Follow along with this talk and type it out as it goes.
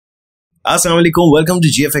अस्सलाम वालेकुम, welcome to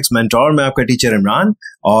GFXMentor। मैं आपका टीचर इमरान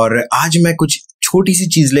और आज मैं कुछ छोटी सी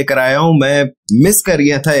चीज लेकर आया हूं। मैं मिस कर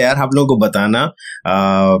गया था यार आप लोगों को बताना।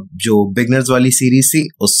 जो बिगनर्स वाली सीरीज थी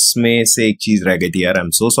उसमें से एक चीज रह गई थी यार, आई एम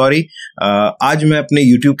सो सॉरी। आज मैं अपने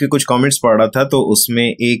YouTube के कुछ कमेंट्स पढ़ रहा था तो उसमें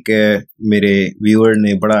एक मेरे व्यूअर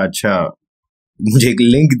ने बड़ा अच्छा मुझे एक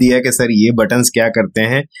लिंक दिया कि सर ये बटन्स क्या करते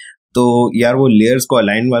हैं। तो यार वो लेयर्स को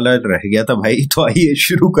अलाइन वाला रह गया था भाई, तो आइए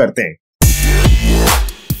शुरू करते हैं।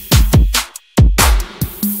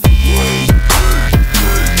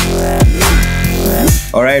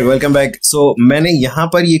 Alright, welcome back. सो मैंने यहाँ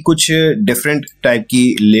पर ये कुछ डिफरेंट टाइप की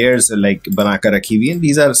लेयर्स बनाकर रखी हुई हैं।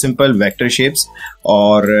 These are simple vector shapes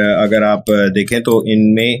और अगर आप देखें तो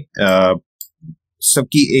इनमें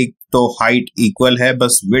सबकी एक तो हाइट इक्वल है,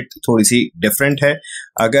 बस विड्थ थोड़ी सी डिफरेंट है।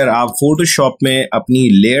 अगर आप फोटोशॉप में अपनी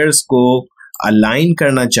लेयर्स को अलाइन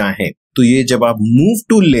करना चाहें तो ये जब आप मूव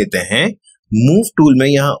टूल लेते हैं, मूव टूल में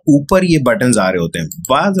यहाँ ऊपर ये बटन्स आ रहे होते हैं।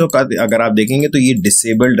 बाज़ औक़ात अगर आप देखेंगे तो ये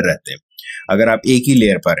डिसेबल्ड रहते हैं अगर आप एक ही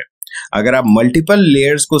लेयर पर है। अगर आप मल्टीपल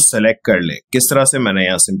लेयर्स को सेलेक्ट कर ले, किस तरह से, मैंने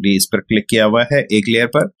यहाँ सिंपली इस पर क्लिक किया हुआ है एक लेयर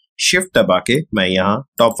पर, शिफ्ट दबा के मैं यहाँ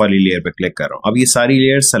टॉप वाली लेयर पर क्लिक कर रहा हूँ। अब ये सारी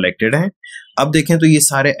लेयर सेलेक्टेड हैं। अब देखें तो ये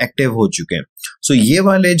सारे एक्टिव हो चुके हैं। सो ये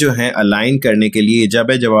वाले जो हैं अलाइन करने के लिए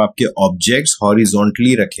जब आपके ऑब्जेक्ट्स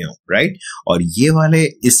हॉरिजॉन्टली रखे हों, राइट। और ये वाले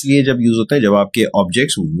इसलिए जब यूज होते हैं जब आपके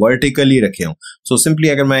ऑब्जेक्ट्स वर्टिकली रखे हों। सो सिंपली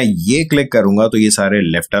अगर मैं ये क्लिक करूंगा तो ये सारे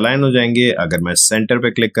लेफ्ट अलाइन हो जाएंगे। अगर मैं सेंटर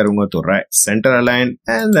पे क्लिक करूंगा तो right centre align,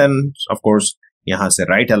 and then of course यहां से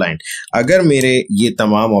राइट अलाइन। अगर मेरे ये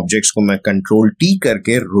तमाम ऑब्जेक्ट्स को मैं कंट्रोल टी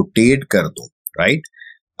करके रोटेट कर दूं, राइट,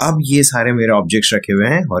 अब ये सारे मेरे ऑब्जेक्ट्स रखे हुए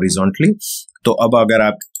हैं हॉरिजॉन्टली। तो अब अगर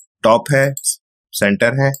आप टॉप है,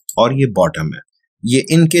 सेंटर है और ये बॉटम है, ये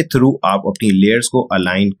इनके थ्रू आप अपनी लेयर्स को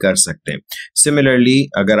अलाइन कर सकते हैं। सिमिलरली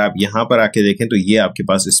अगर आप यहाँ पर आके देखें तो ये आपके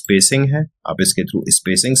पास स्पेसिंग है, आप इसके थ्रू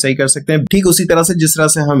स्पेसिंग सही कर सकते हैं। ठीक उसी तरह से जिस तरह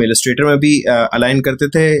से हम इलस्ट्रेटर में भी अलाइन करते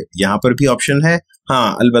थे, यहाँ पर भी ऑप्शन है।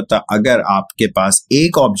 हाँ, अलबत्ता अगर आपके पास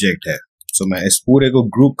एक ऑब्जेक्ट है, तो मैं इस पूरे को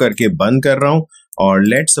ग्रुप करके बंद कर रहा हूं और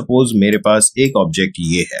लेट सपोज मेरे पास एक ऑब्जेक्ट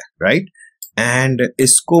ये है, राइट, एंड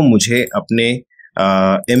इसको मुझे अपने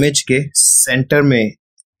इमेज के सेंटर में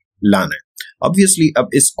लाना है। ऑब्वियसली अब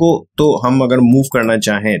इसको तो हम अगर मूव करना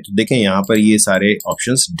चाहें तो देखें यहाँ पर ये सारे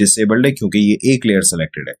ऑप्शंस डिसेबल्ड है क्योंकि ये एक लेयर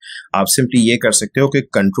सेलेक्टेड है। आप सिंपली ये कर सकते हो कि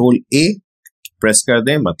कंट्रोल ए प्रेस कर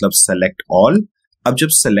दें, मतलब सेलेक्ट ऑल। अब जब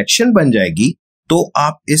सिलेक्शन बन जाएगी तो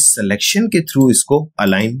आप इस सिलेक्शन के थ्रू इसको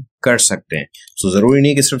अलाइन कर सकते हैं। सो जरूरी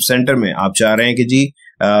नहीं कि सिर्फ सेंटर में, आप चाह रहे हैं कि जी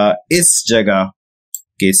इस जगह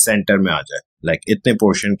के सेंटर में आ जाए, लाइक इतने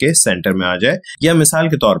पोर्शन के सेंटर में आ जाए, या मिसाल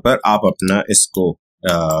के तौर पर आप अपना इसको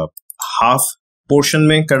हाफ पोर्शन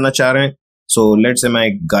में करना चाह रहे हैं। सो लेट्स से मैं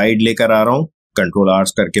एक गाइड लेकर आ रहा हूँ, कंट्रोल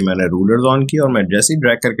आर्स करके मैंने रूलर्स ऑन किया और मैं जैसे ही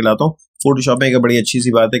ड्रैग करके लाता हूँ, फोटोशॉप में एक बड़ी अच्छी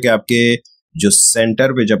सी बात है कि आपके जो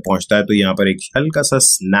सेंटर पे जब पहुंचता है तो यहाँ पर एक हल्का सा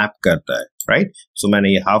स्नैप करता है, राइट। सो मैंने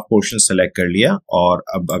ये हाफ पोर्शन सेलेक्ट कर लिया और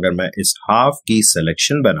अब अगर मैं इस हाफ की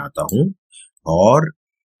सिलेक्शन बनाता हूं और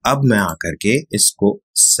अब मैं आकर के इसको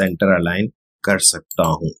सेंटर अलाइन कर सकता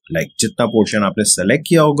हूं। लाइक जितना पोर्शन आपने सेलेक्ट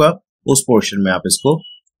किया होगा उस पोर्शन में आप इसको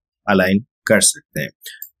अलाइन कर सकते हैं।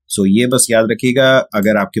 सो ये बस याद रखिएगा,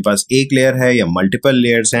 अगर आपके पास एक लेयर है या मल्टीपल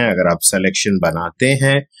लेयर्स हैं, अगर आप सिलेक्शन बनाते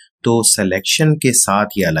हैं तो सिलेक्शन के साथ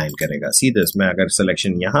ही अलाइन करेगा। सीधे मैं अगर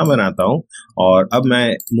सिलेक्शन यहाँ बनाता हूँ और अब मैं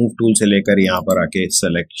मूव टूल से लेकर यहाँ पर आके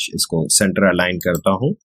इसको सेंटर अलाइन करता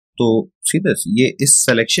हूँ तो सीधे ये इस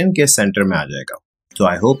सिलेक्शन के सेंटर में आ जाएगा। तो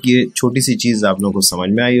आई होप ये छोटी सी चीज आप लोगों को समझ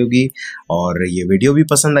में आई होगी और ये वीडियो भी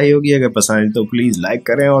पसंद आई होगी। अगर पसंद आई तो प्लीज लाइक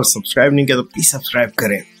करें और सब्सक्राइब नहीं किया तो प्लीज सब्सक्राइब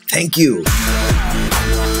करें। Thank you.